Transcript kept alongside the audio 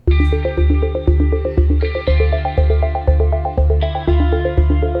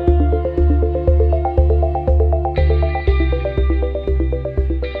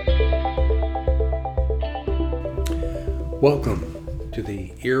Welcome to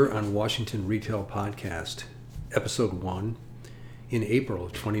the Ear on Washington Retail Podcast, Episode 1, in April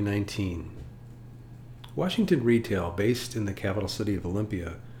of 2019. Washington Retail, based in the capital city of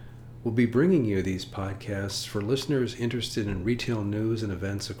Olympia, will be bringing you these podcasts for listeners interested in retail news and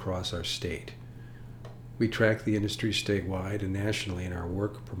events across our state. We track the industry statewide and nationally in our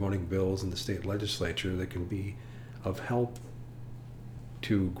work promoting bills in the state legislature that can be of help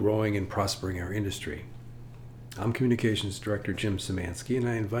to growing and prospering our industry. I'm Communications Director Jim Szymanski, and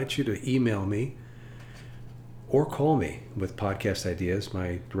I invite you to email me or call me with podcast ideas.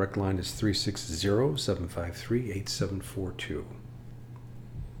 My direct line is 360-753-8742.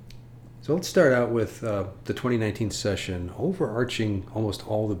 So let's start out with the 2019 session. Overarching almost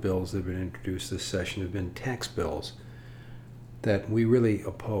all the bills that have been introduced this session have been tax bills that we really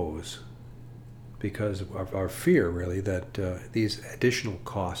oppose because of our fear, really, that these additional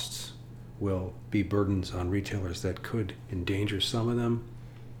costs will be burdens on retailers that could endanger some of them,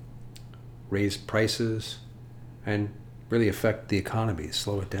 raise prices, and really affect the economy,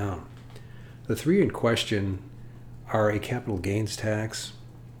 slow it down. The three in question are a capital gains tax,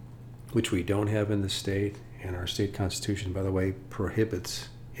 which we don't have in the state, and our state constitution, by the way, prohibits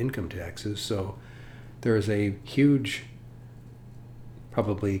income taxes. So there is a huge,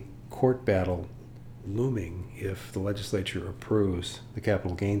 probably court battle looming if the legislature approves the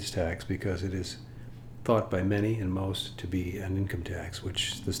capital gains tax, because it is thought by many and most to be an income tax,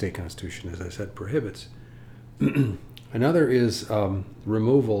 which the state constitution, as I said, prohibits. Another is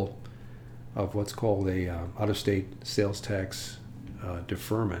removal of what's called a out-of-state sales tax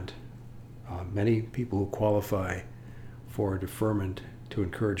deferment. Many people who qualify for deferment to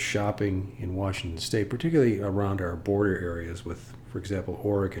encourage shopping in Washington state, particularly around our border areas with, for example,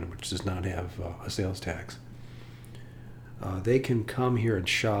 Oregon, which does not have a sales tax. They can come here and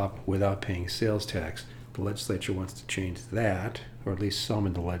shop without paying sales tax. The legislature wants to change that, or at least some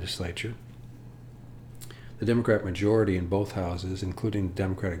in the legislature. The Democrat majority in both houses, including the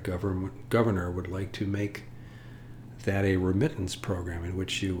Democratic governor, would like to make that a remittance program in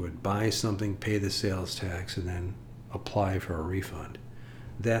which you would buy something, pay the sales tax, and then apply for a refund.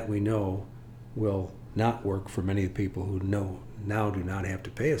 That we know will not work for many people who now do not have to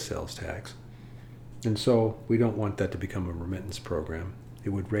pay a sales tax. And so we don't want that to become a remittance program. It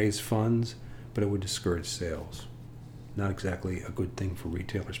would raise funds, but it would discourage sales. Not exactly a good thing for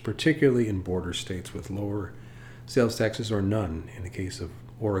retailers, particularly in border states with lower sales taxes or none in the case of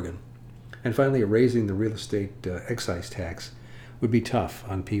Oregon. And finally, raising the real estate excise tax would be tough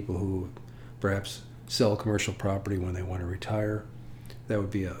on people who perhaps sell commercial property when they want to retire. That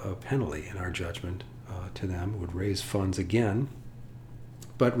would be a penalty in our judgment to them. It would raise funds again.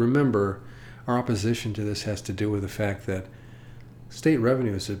 But remember, our opposition to this has to do with the fact that state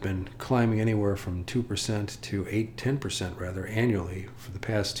revenues have been climbing anywhere from 2% to 10% rather annually for the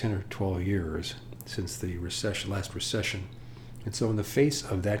past 10 or 12 years since the last recession. And so in the face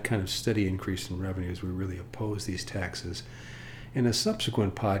of that kind of steady increase in revenues, we really oppose these taxes. In a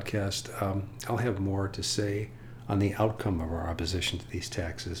subsequent podcast, I'll have more to say on the outcome of our opposition to these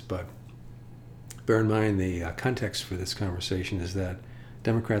taxes, but bear in mind the context for this conversation is that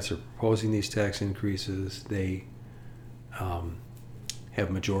Democrats are proposing these tax increases. They have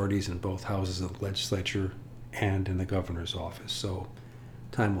majorities in both houses of the legislature and in the governor's office. So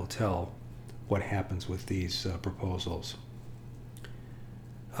time will tell what happens with these proposals.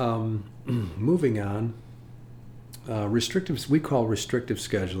 Moving on, we call restrictive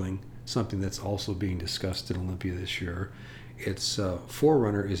scheduling something that's also being discussed in Olympia this year. Its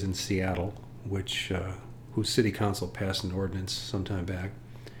forerunner is in Seattle, whose city council passed an ordinance some time back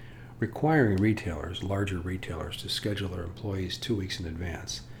requiring larger retailers, to schedule their employees 2 weeks in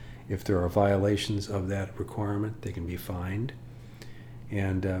advance. If there are violations of that requirement, they can be fined.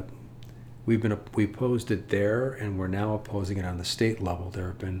 And we opposed it there, and we're now opposing it on the state level. There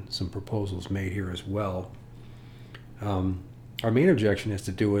have been some proposals made here as well. Our main objection has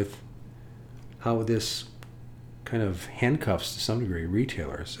to do with how this kind of handcuffs, to some degree,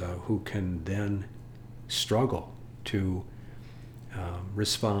 retailers who can then struggle to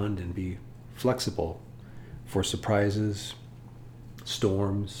respond and be flexible for surprises,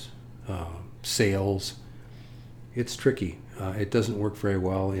 storms, sales. It's tricky. It doesn't work very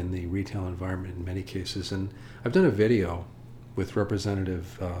well in the retail environment in many cases. And I've done a video with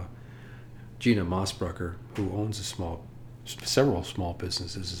Representative Gina Mossbrucker, who owns several small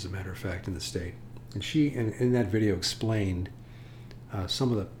businesses, as a matter of fact, in the state. And she, in that video, explained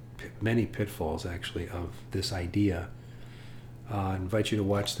some of the many pitfalls, actually, of this idea. I invite you to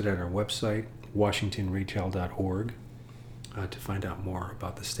watch that at our website, washingtonretail.org, to find out more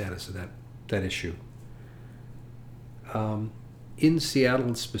about the status of that issue. In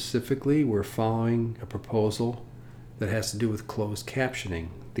Seattle specifically, we're following a proposal that has to do with closed captioning.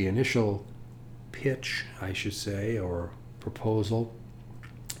 The initial pitch, I should say, or proposal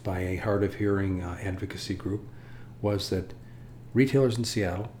by a hard of hearing advocacy group was that retailers in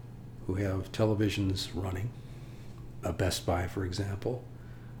Seattle who have televisions running, a Best Buy, for example,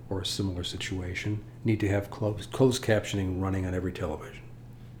 or a similar situation, need to have closed captioning running on every television.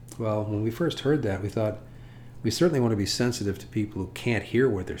 Well, when we first heard that, we thought we certainly want to be sensitive to people who can't hear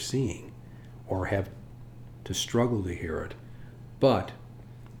what they're seeing or have to struggle to hear it. But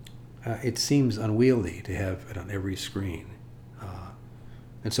it seems unwieldy to have it on every screen.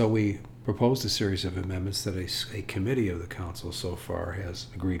 And so we proposed a series of amendments that a committee of the council so far has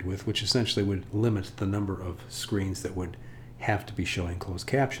agreed with, which essentially would limit the number of screens that would have to be showing closed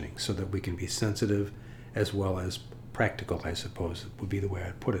captioning so that we can be sensitive as well as practical, I suppose would be the way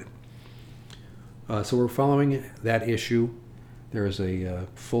I'd put it. So we're following that issue. There is a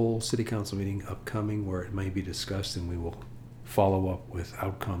full city council meeting upcoming where it may be discussed, and we will follow up with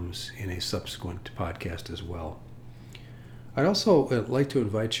outcomes in a subsequent podcast as well. I'd also like to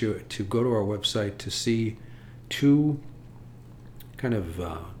invite you to go to our website to see two kind of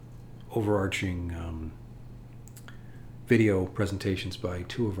overarching video presentations by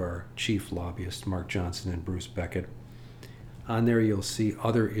two of our chief lobbyists, Mark Johnson and Bruce Beckett. On there you'll see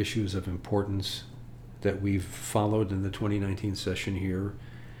other issues of importance that we've followed in the 2019 session here.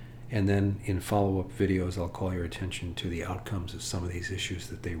 And then in follow-up videos, I'll call your attention to the outcomes of some of these issues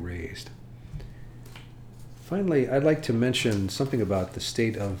that they raised. Finally, I'd like to mention something about the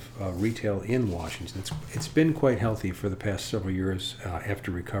state of retail in Washington. It's been quite healthy for the past several years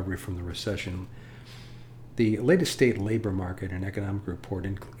after recovery from the recession. The latest state labor market and economic report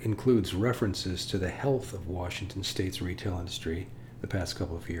includes references to the health of Washington State's retail industry the past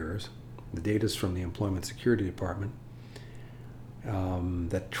couple of years. The data is from the Employment Security Department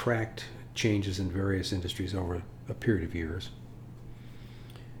that tracked changes in various industries over a period of years.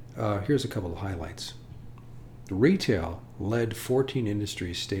 Here's a couple of highlights. Retail led 14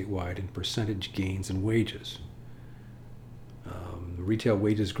 industries statewide in percentage gains in wages. Retail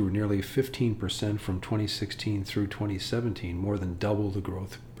wages grew nearly 15% from 2016 through 2017, more than double the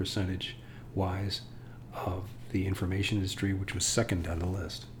growth percentage-wise of the information industry, which was second on the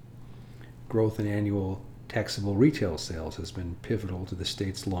list. Growth in annual taxable retail sales has been pivotal to the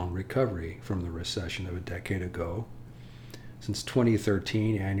state's long recovery from the recession of a decade ago. Since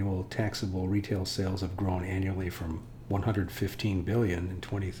 2013, annual taxable retail sales have grown annually from $115 billion in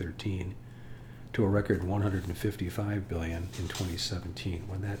 2013 to a record $155 billion in 2017.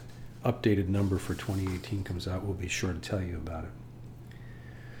 When that updated number for 2018 comes out, we'll be sure to tell you about it.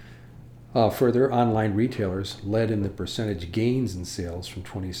 Further, online retailers led in the percentage gains in sales from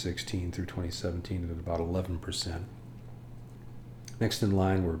 2016 through 2017 at about 11%. Next in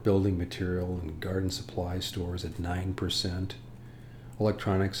line were building material and garden supply stores at 9%,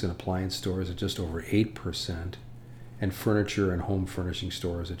 electronics and appliance stores at just over 8%, and furniture and home furnishing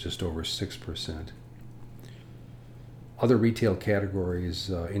stores at just over 6%. Other retail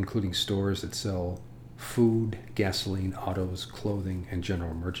categories, including stores that sell food, gasoline, autos, clothing, and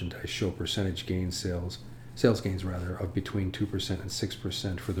general merchandise, show percentage gains sales gains of between 2% and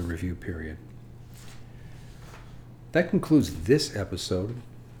 6% for the review period. That concludes this episode.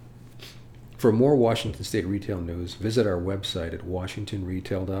 For more Washington State retail news, visit our website at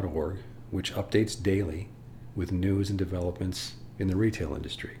washingtonretail.org, which updates daily with news and developments in the retail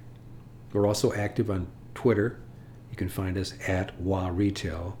industry. We're also active on Twitter. You can find us at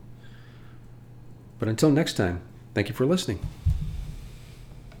WaRetail. But until next time, thank you for listening.